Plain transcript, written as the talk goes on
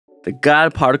The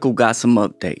God particle got some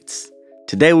updates.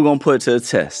 Today we're gonna put it to the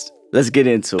test. Let's get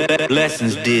into it.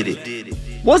 Blessons did it.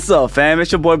 What's up, fam?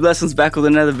 It's your boy Blessons back with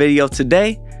another video.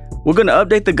 Today we're gonna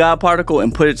update the God particle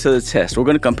and put it to the test. We're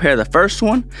gonna compare the first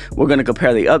one, we're gonna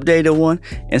compare the updated one,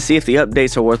 and see if the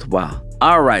updates are worthwhile.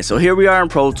 Alright, so here we are in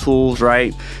Pro Tools,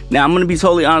 right? Now I'm gonna be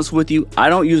totally honest with you. I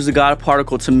don't use the God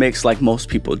particle to mix like most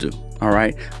people do.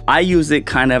 Alright, I use it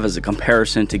kind of as a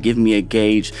comparison to give me a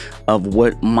gauge of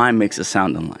what my mix is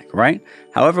sounding like, right?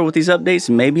 However, with these updates,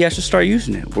 maybe I should start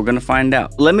using it. We're gonna find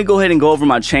out. Let me go ahead and go over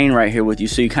my chain right here with you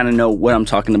so you kind of know what I'm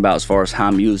talking about as far as how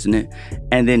I'm using it.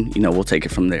 And then, we'll take it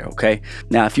from there, okay?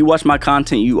 Now, if you watch my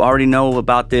content, you already know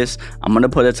about this. I'm gonna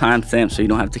put a timestamp so you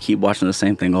don't have to keep watching the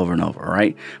same thing over and over,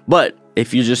 right? But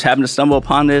if you just happen to stumble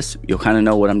upon this, you'll kind of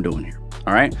know what I'm doing here,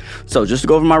 all right? So just to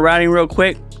go over my routing real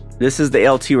quick, this is the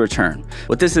LT return.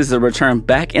 What this is a return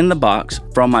back in the box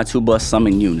from my 2-bus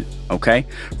summing unit, okay?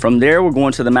 From there, we're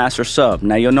going to the master sub.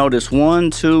 Now you'll notice 1,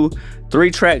 2,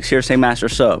 3 tracks here say master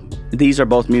sub. These are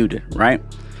both muted, right?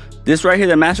 This right here,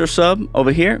 the master sub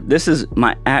over here, this is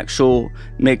my actual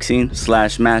mixing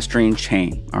 / mastering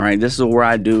chain. All right, this is where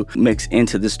I do mix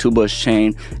into this 2-bus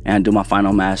chain and I do my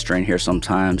final mastering here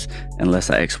sometimes,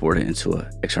 unless I export it into an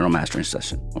external mastering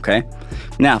session. Okay,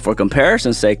 now for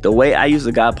comparison's sake, the way I use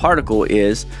the God particle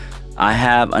is I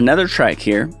have another track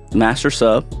here, master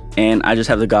sub, and I just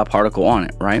have the God particle on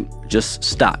it, right? Just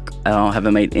stock. I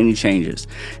haven't made any changes,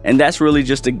 and that's really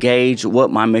just to gauge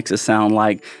what my mixes sound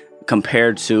like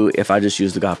compared to if I just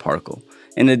use the God particle.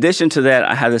 In addition to that,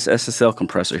 I have this SSL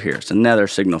compressor here. It's another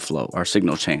signal flow or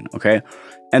signal chain, okay?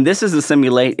 And this is to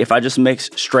simulate if I just mix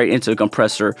straight into the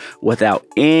compressor without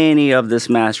any of this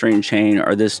mastering chain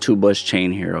or this 2-bus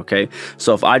chain here, okay?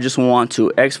 So if I just want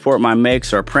to export my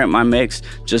mix or print my mix,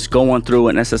 just going through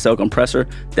an SSL compressor,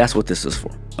 that's what this is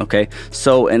for, okay?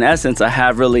 So in essence, I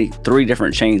have really 3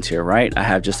 different chains here, right? I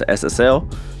have just an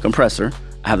SSL compressor,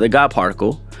 I have the God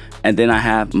particle, and then I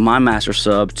have my master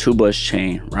sub 2-bus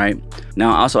chain, right?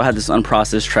 Now I also have this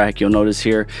unprocessed track you'll notice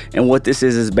here, and what this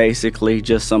is basically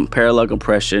just some parallel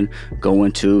compression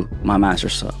going to my master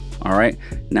sub. All right,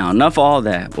 now enough of all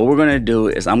that. What we're gonna do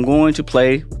is I'm going to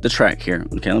play the track here.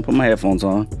 Okay, let me put my headphones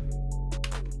on.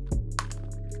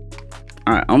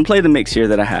 All right, I'm gonna play the mix here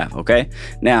that I have, okay?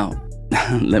 Now,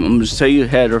 let me just tell you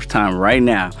ahead of time right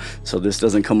now so this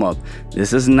doesn't come up.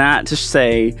 This is not to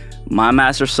say my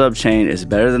master sub chain is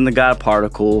better than the God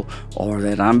particle or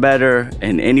that I'm better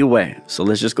in any way. So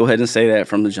let's just go ahead and say that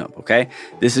from the jump, okay?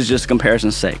 This is just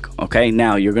comparison's sake, okay?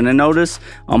 Now you're gonna notice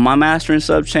on my mastering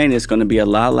sub chain, it's gonna be a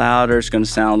lot louder. It's gonna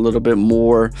sound a little bit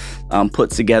more put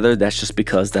together. That's just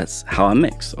because that's how I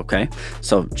mix, okay?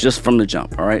 So just from the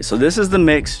jump, all right? So this is the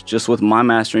mix just with my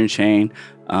mastering chain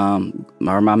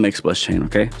or my mix bus chain,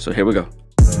 okay? So here we go.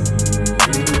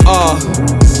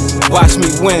 Watch me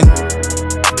win.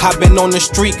 I've been on the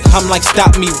streak, I'm like,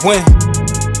 stop me when.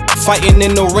 Fighting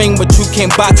in the ring, but you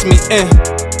can't box me in.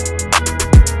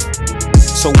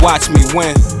 So watch me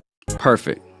win.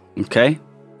 Perfect, okay?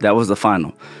 That was the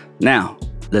final. Now,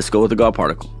 let's go with the God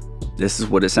particle. This is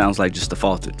what it sounds like just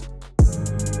defaulted.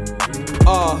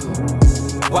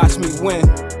 Watch me win.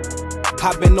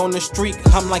 I've been on the streak,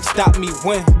 I'm like, stop me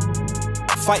when.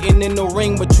 Fighting in the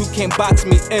ring, but you can't box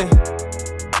me in.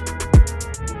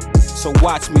 So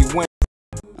watch me win.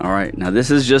 All right, now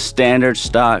this is just standard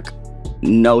stock,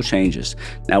 no changes.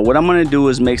 Now what I'm gonna do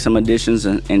is make some additions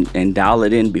and dial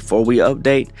it in before we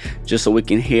update, just so we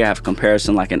can have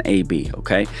comparison like an A/B,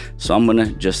 okay? So I'm gonna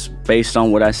just, based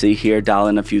on what I see here, dial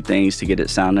in a few things to get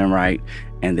it sounding right,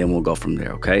 and then we'll go from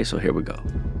there, okay? So here we go.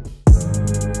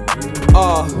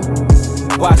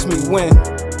 Watch me win.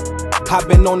 I've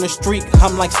been on the streak,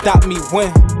 I'm like, stop me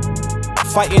when.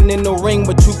 Fighting in the ring,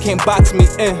 but you can't box me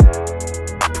in.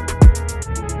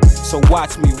 So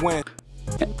watch me win.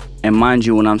 And mind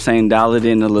you, when I'm saying dial it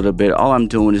in a little bit, all I'm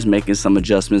doing is making some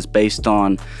adjustments based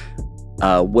on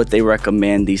what they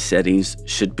recommend these settings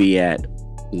should be at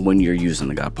when you're using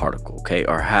the God particle, okay?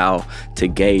 Or how to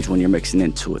gauge when you're mixing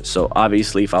into it. So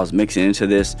obviously, if I was mixing into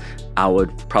this, I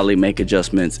would probably make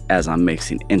adjustments as I'm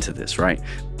mixing into this, right?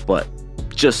 But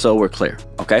just so we're clear,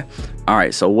 okay? All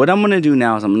right, so what I'm gonna do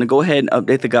now is I'm gonna go ahead and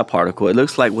update the God particle. It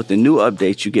looks like with the new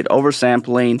updates, you get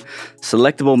oversampling,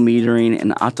 selectable metering,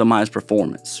 and optimized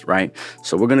performance, right?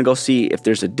 So we're gonna go see if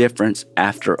there's a difference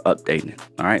after updating it.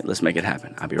 All right, let's make it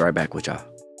happen. I'll be right back with y'all.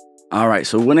 All right,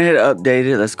 so we went ahead and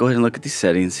updated. Let's go ahead and look at these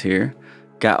settings here.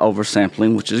 Got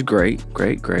oversampling, which is great.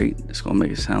 It's gonna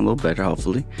make it sound a little better,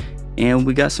 hopefully. And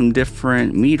we got some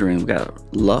different metering. We got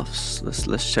LUFs.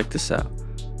 Let's check this out.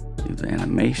 Leave the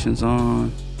animations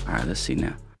on. All right, let's see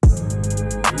now.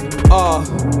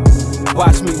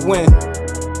 Watch me win.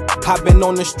 I've been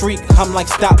on the street, I'm like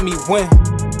stop me when.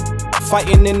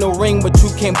 Fighting in the ring, but you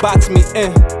can't box me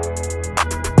in.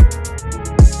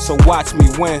 So watch me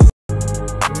win.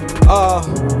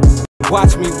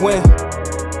 Watch me win.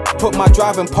 Put my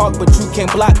drive in park, but you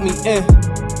can't block me in.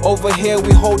 Over here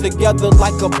we hold together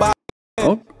like a body.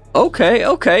 Oh,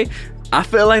 okay. I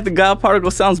feel like the God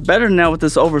particle sounds better now with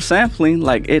this oversampling.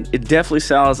 Like it definitely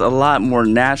sounds a lot more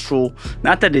natural.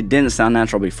 Not that it didn't sound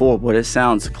natural before, but it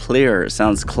sounds clearer. It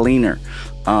sounds cleaner.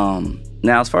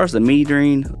 Now as far as the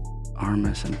metering,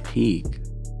 RMS and peak.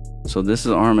 So this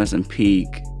is RMS and peak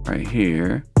right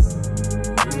here.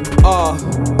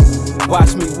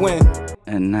 Watch me win.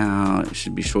 And now it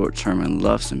should be short term and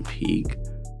LUFS and peak.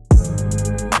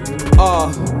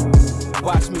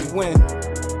 Watch me win.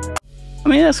 I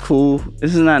mean, that's cool.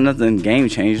 This is not nothing game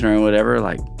changing or whatever.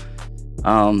 Like,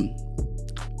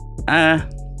 I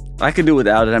could do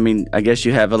without it. I mean, I guess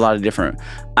you have a lot of different,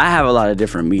 I have a lot of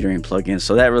different metering plugins,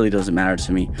 so that really doesn't matter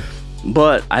to me.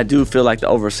 But I do feel like the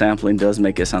oversampling does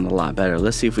make it sound a lot better.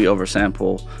 Let's see if we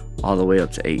oversample all the way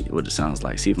up to 8, what it sounds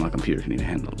like. See if my computer can even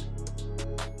handle it.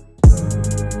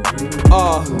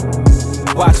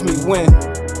 Watch me win.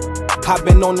 I've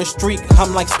been on the street,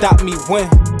 I'm like stop me when.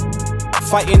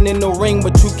 Fighting in the ring,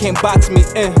 but you can't box me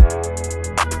in.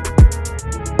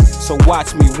 So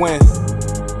watch me win.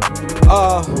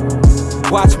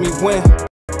 Watch me win.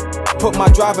 Put my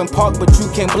drive in park, but you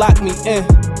can't block me in.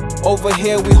 Over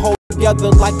here we hold together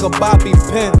like a bobby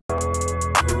pin.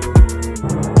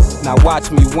 Now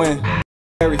watch me win.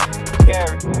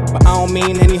 But I don't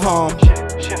mean any harm.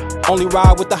 Only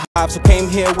ride with the hive, so came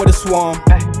here with a swarm.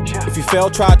 If you fail,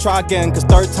 try again, cause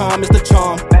third time is the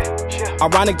charm.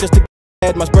 Ironic just to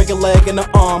get must break a leg and an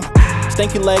arm.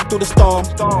 Stanky leg through the storm.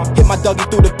 Hit my Dougie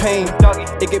through the pain.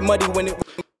 It get muddy when it.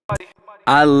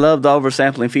 I love the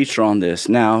oversampling feature on this.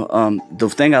 Now, the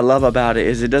thing I love about it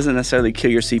is it doesn't necessarily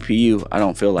kill your CPU, I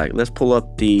don't feel like. Let's pull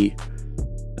up the,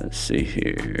 let's see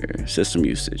here, system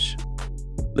usage.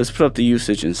 Let's put up the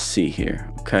usage and see here,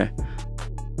 okay?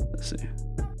 Let's see.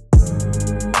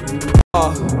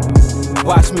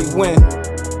 Watch me win.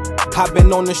 I've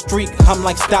been on the street, I'm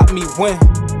like stop me when.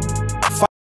 Fight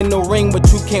in the ring,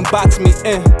 but you can't box me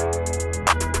in.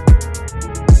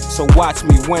 So watch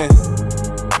me win.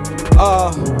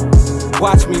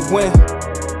 Watch me win.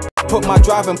 Put my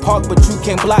drive in park, but you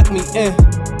can't block me in.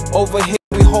 Over here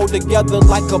we hold together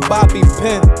like a bobby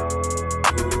pin.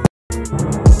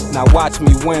 Now watch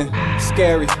me win.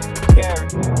 Scary,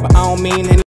 but I don't mean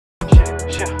any.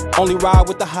 Only ride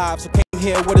with the hive, so came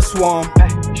here with a swarm.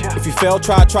 If you fail,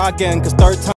 try again, cause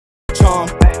third time charm.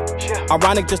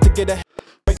 Ironic just to get a.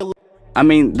 I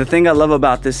mean, the thing I love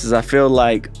about this is I feel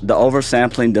like the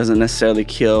oversampling doesn't necessarily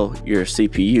kill your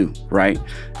CPU, right?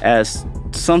 As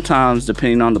sometimes,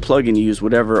 depending on the plugin you use,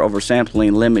 whatever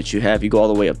oversampling limits you have, you go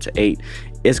all the way up to 8,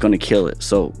 it's going to kill it.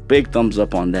 So big thumbs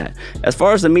up on that. As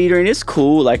far as the metering, it's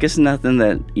cool. Like, it's nothing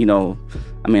that, you know,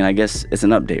 I mean, I guess it's an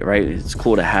update, right? It's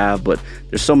cool to have, but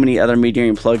there's so many other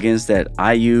metering plugins that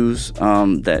I use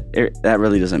that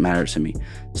really doesn't matter to me.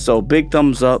 So big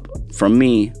thumbs up from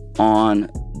me on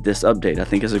this update. I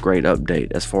think it's a great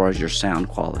update as far as your sound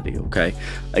quality, okay?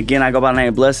 Again, I go by the name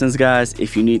of Blessons, guys.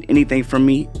 If you need anything from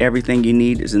me, everything you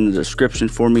need is in the description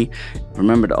for me.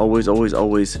 Remember to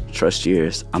always trust your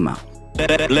ears. I'm out.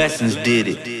 Blessons did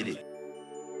it.